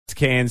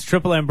Cairns.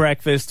 Triple M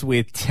Breakfast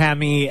with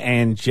Tammy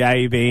and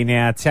JB.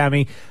 Now,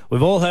 Tammy,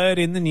 we've all heard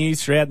in the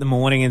news throughout the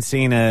morning and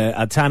seen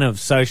a ton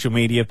of social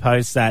media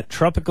posts that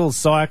Tropical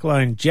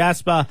Cyclone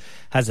Jasper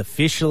has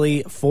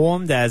officially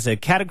formed as a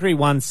Category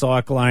 1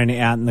 cyclone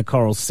out in the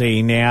Coral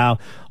Sea. Now,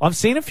 I've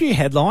seen a few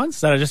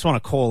headlines that I just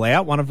want to call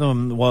out. One of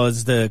them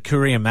was the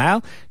Courier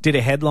Mail did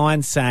a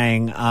headline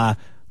saying,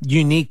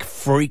 unique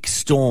freak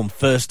storm,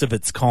 first of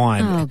its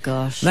kind. Oh,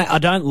 gosh. Now, I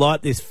don't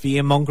like this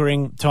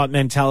fear-mongering type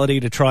mentality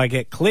to try and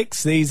get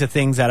clicks. These are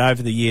things that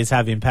over the years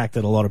have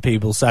impacted a lot of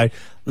people. So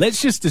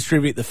let's just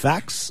distribute the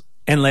facts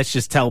and let's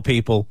just tell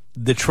people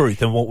the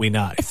truth and what we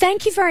know.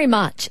 Thank you very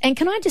much. And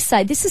can I just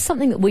say, this is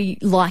something that we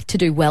like to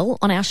do well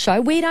on our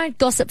show. We don't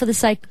gossip for the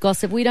sake of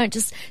gossip. We don't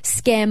just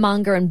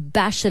scaremonger and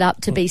bash it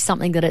up to be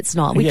something that it's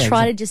not. We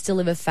try to just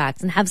deliver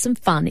facts and have some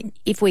fun,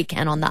 if we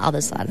can, on the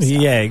other side of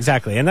stuff. Yeah,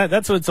 exactly. And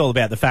that's what it's all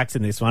about, the facts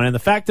in this one. And the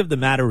fact of the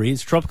matter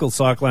is, tropical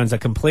cyclones are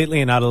completely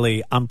and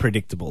utterly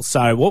unpredictable.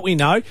 So what we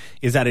know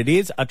is that it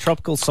is a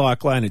tropical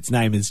cyclone. Its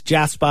name is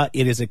Jasper.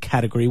 It is a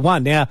Category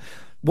 1. Now,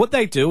 what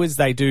they do is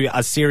they do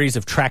a series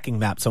of tracking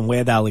maps on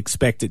where they'll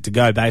expect it to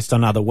go based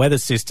on other weather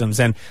systems.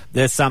 And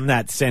there's some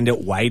that send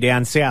it way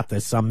down south.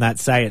 There's some that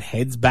say it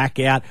heads back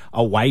out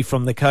away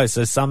from the coast.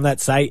 There's some that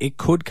say it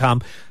could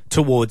come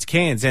towards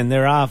Cairns. And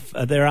there are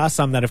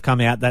some that have come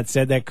out that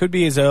said that could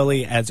be as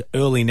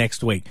early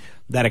next week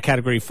that a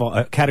Category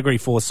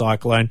 4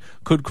 cyclone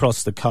could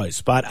cross the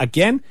coast. But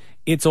again,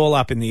 it's all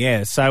up in the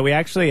air. So we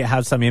actually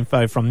have some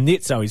info from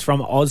Nitzo. He's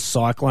from Oz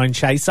Cyclone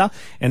Chaser,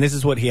 and this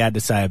is what he had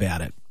to say about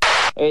it.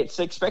 It's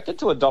expected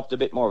to adopt a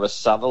bit more of a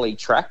southerly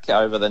track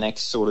over the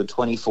next sort of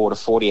 24 to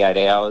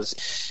 48 hours.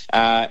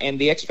 And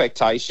the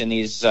expectation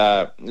is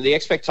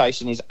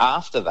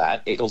after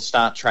that, it'll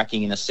start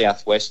tracking in a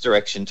southwest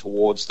direction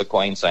towards the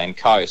Queensland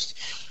coast.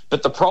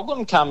 But the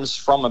problem comes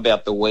from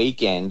about the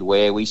weekend,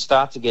 where we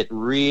start to get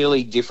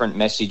really different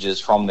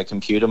messages from the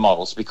computer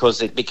models, because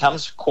it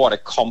becomes quite a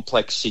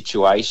complex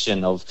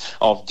situation of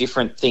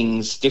different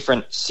things,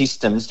 different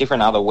systems,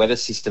 different other weather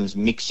systems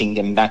mixing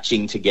and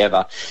matching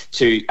together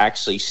to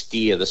actually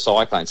steer the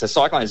cyclone. So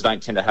cyclones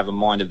don't tend to have a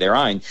mind of their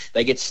own.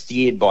 They get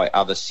steered by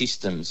other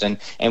systems.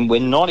 And we're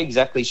not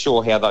exactly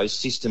sure how those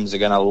systems are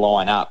going to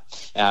line up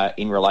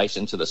in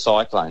relation to the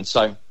cyclone.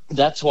 So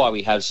that's why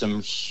we have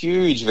some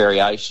huge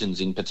variations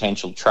in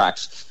potential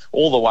tracks,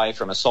 all the way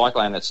from a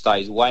cyclone that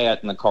stays way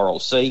out in the Coral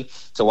Sea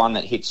to one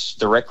that hits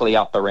directly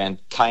up around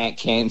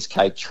Cairns,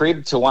 Cape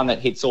Trib, to one that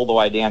hits all the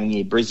way down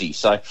near Brizzy.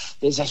 So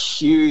there's a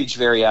huge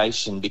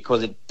variation,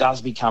 because it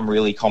does become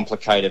really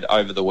complicated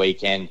over the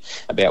weekend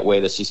about where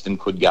the system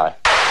could go.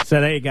 So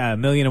there you go.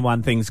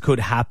 1,000,001 things could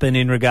happen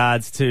in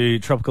regards to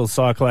Tropical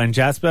Cyclone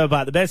Jasper,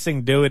 but the best thing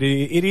to do, it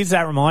is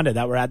that reminder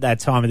that we're at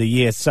that time of the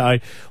year. So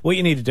what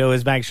you need to do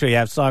is make sure you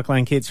have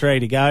cyclone kits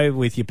ready to go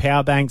with your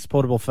power banks,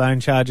 portable phone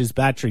chargers,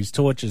 batteries,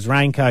 torches,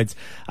 raincoats,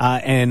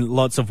 and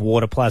lots of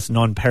water, plus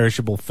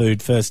non-perishable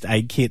food, first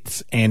aid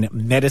kits and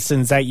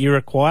medicines that you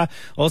require.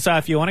 Also,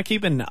 if you want to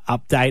keep an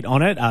update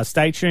on it,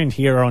 stay tuned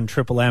here on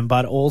Triple M,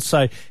 but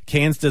also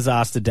Cairns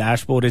Disaster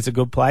Dashboard is a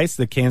good place.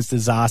 The Cairns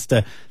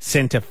Disaster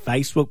Centre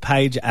Facebook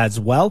page as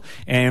well,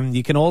 and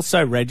you can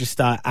also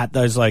register at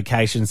those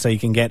locations so you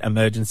can get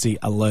emergency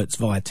alerts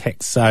via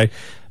text. So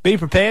be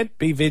prepared,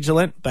 be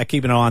vigilant, but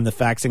keep an eye on the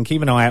facts and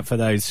keep an eye out for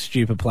those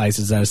stupid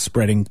places that are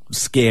spreading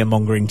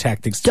scaremongering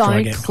tactics to try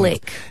and get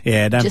click.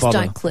 Yeah,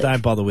 don't click.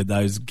 Don't bother with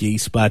those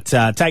geese. But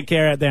take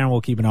care out there, and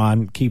we'll keep an eye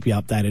on, keep you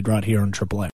updated right here on Triple M.